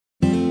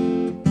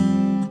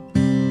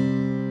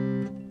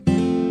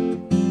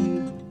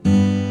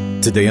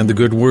Today on The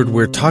Good Word,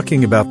 we're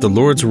talking about the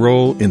Lord's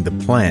role in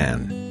the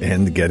plan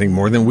and getting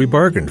more than we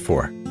bargained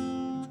for.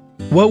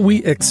 What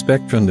we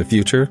expect from the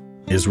future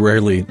is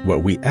rarely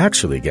what we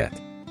actually get.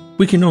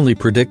 We can only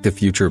predict the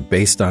future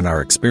based on our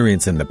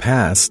experience in the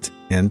past,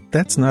 and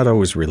that's not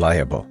always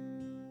reliable.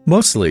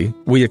 Mostly,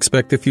 we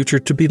expect the future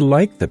to be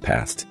like the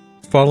past,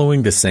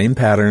 following the same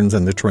patterns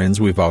and the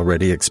trends we've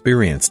already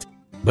experienced.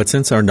 But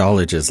since our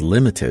knowledge is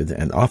limited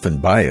and often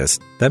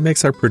biased, that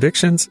makes our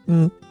predictions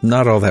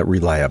not all that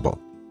reliable.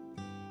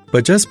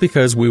 But just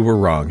because we were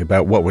wrong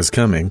about what was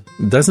coming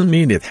doesn't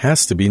mean it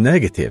has to be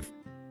negative.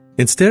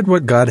 Instead,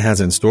 what God has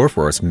in store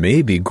for us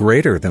may be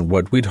greater than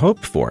what we'd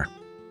hoped for.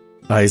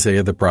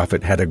 Isaiah the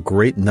prophet had a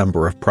great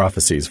number of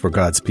prophecies for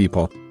God's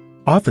people,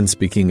 often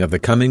speaking of the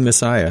coming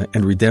Messiah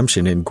and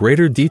redemption in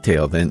greater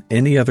detail than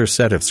any other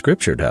set of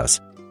Scripture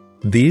does.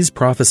 These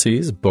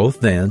prophecies,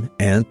 both then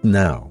and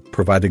now,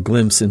 provide a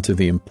glimpse into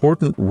the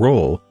important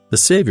role the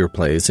Savior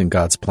plays in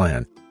God's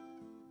plan.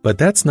 But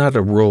that's not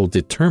a role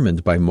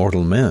determined by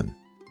mortal men.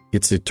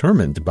 It's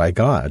determined by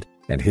God,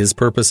 and His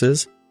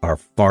purposes are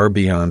far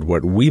beyond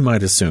what we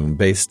might assume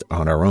based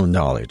on our own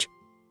knowledge.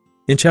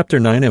 In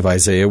chapter 9 of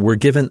Isaiah, we're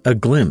given a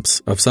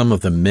glimpse of some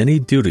of the many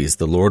duties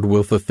the Lord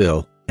will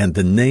fulfill and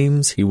the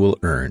names He will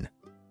earn.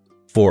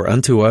 For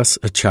unto us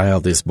a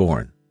child is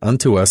born,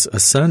 unto us a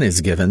son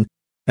is given,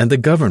 and the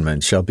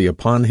government shall be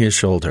upon His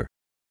shoulder.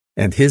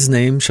 And His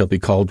name shall be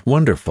called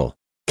Wonderful,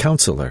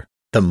 Counselor,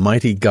 the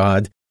Mighty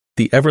God,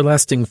 the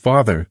Everlasting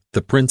Father,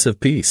 the Prince of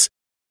Peace.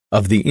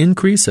 Of the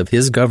increase of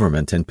His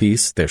government and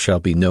peace there shall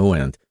be no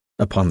end,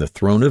 upon the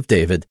throne of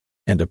David,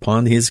 and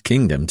upon His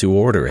kingdom to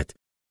order it,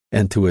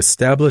 and to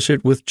establish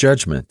it with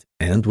judgment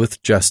and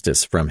with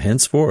justice from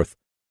henceforth,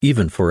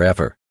 even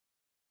forever.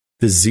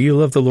 The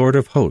zeal of the Lord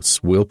of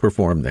hosts will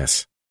perform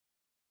this.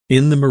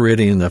 In the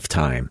meridian of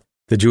time,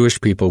 the Jewish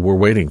people were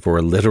waiting for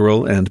a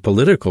literal and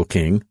political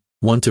king,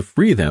 one to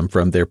free them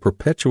from their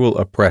perpetual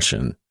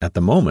oppression, at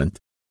the moment,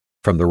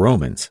 from the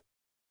Romans.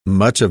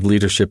 Much of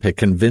leadership had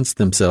convinced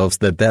themselves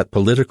that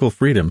political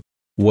freedom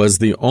was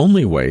the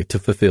only way to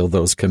fulfill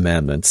those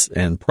commandments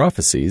and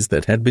prophecies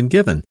that had been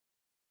given.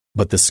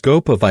 But the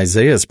scope of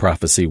Isaiah's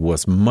prophecy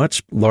was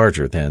much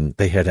larger than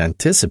they had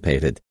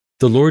anticipated.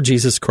 The Lord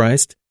Jesus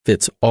Christ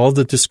fits all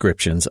the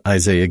descriptions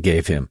Isaiah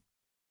gave Him.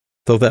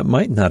 Though that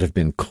might not have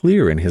been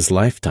clear in His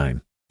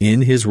lifetime,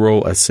 in His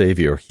role as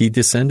Savior, He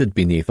descended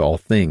beneath all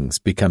things,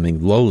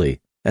 becoming lowly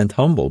and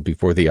humble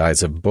before the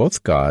eyes of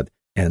both God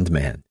and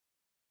man.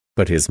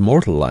 But His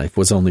mortal life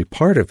was only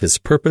part of His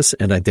purpose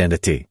and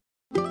identity.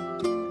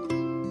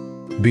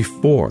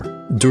 Before,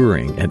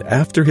 during, and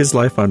after His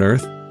life on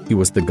earth, He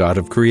was the God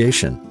of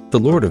creation, the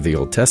Lord of the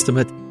Old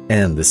Testament,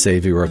 and the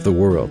Savior of the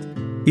world.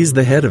 He's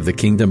the head of the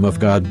kingdom of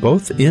God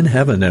both in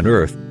heaven and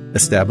earth,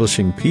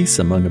 establishing peace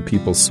among a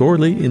people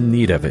sorely in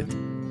need of it.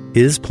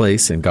 His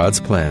place in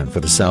God's plan for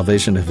the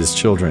salvation of His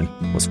children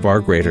was far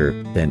greater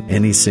than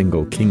any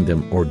single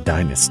kingdom or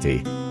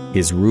dynasty.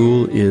 His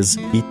rule is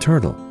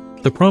eternal.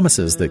 The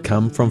promises that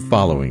come from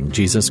following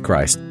Jesus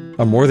Christ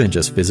are more than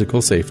just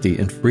physical safety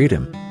and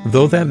freedom.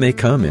 Though that may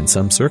come in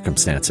some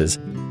circumstances,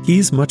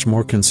 He's much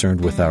more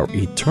concerned with our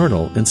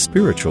eternal and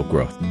spiritual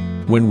growth.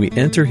 When we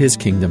enter His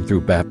kingdom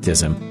through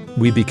baptism,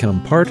 we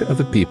become part of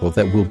a people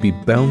that will be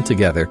bound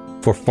together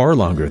for far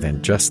longer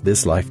than just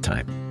this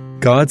lifetime.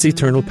 God's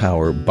eternal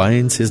power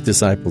binds His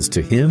disciples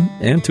to Him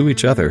and to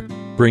each other,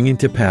 bringing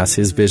to pass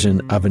His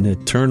vision of an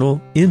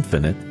eternal,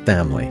 infinite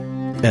family.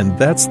 And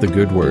that's the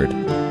good word.